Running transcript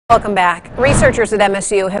Welcome back. Researchers at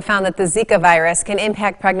MSU have found that the Zika virus can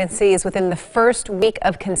impact pregnancies within the first week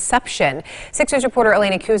of conception. 6 News reporter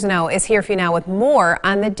Elena Cousineau is here for you now with more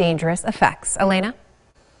on the dangerous effects. Elena?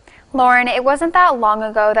 Lauren, it wasn't that long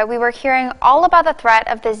ago that we were hearing all about the threat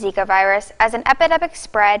of the Zika virus as an epidemic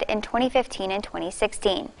spread in 2015 and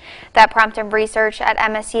 2016. That prompted research at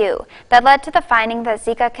MSU that led to the finding that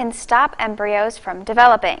Zika can stop embryos from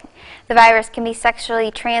developing. The virus can be sexually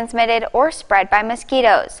transmitted or spread by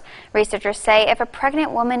mosquitoes. Researchers say if a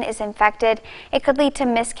pregnant woman is infected, it could lead to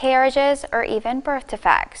miscarriages or even birth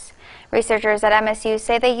defects. Researchers at MSU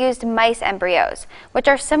say they used mice embryos, which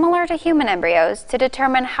are similar to human embryos, to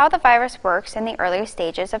determine how the virus works in the early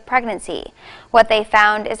stages of pregnancy. What they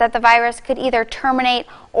found is that the virus could either terminate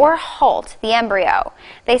or halt the embryo.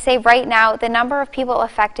 They say right now the number of people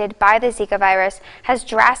affected by the Zika virus has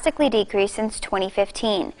drastically decreased since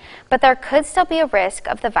 2015, but there could still be a risk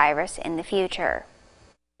of the virus in the future.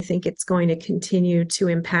 I think it's going to continue to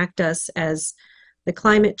impact us as the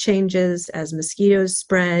climate changes, as mosquitoes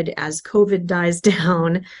spread, as COVID dies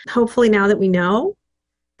down. Hopefully now that we know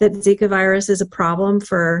that Zika virus is a problem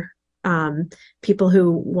for people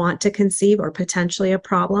who want to conceive, or potentially a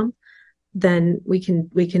problem, then we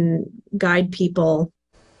can guide people.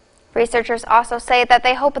 Researchers also say that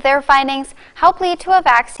they hope their findings help lead to a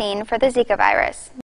vaccine for the Zika virus.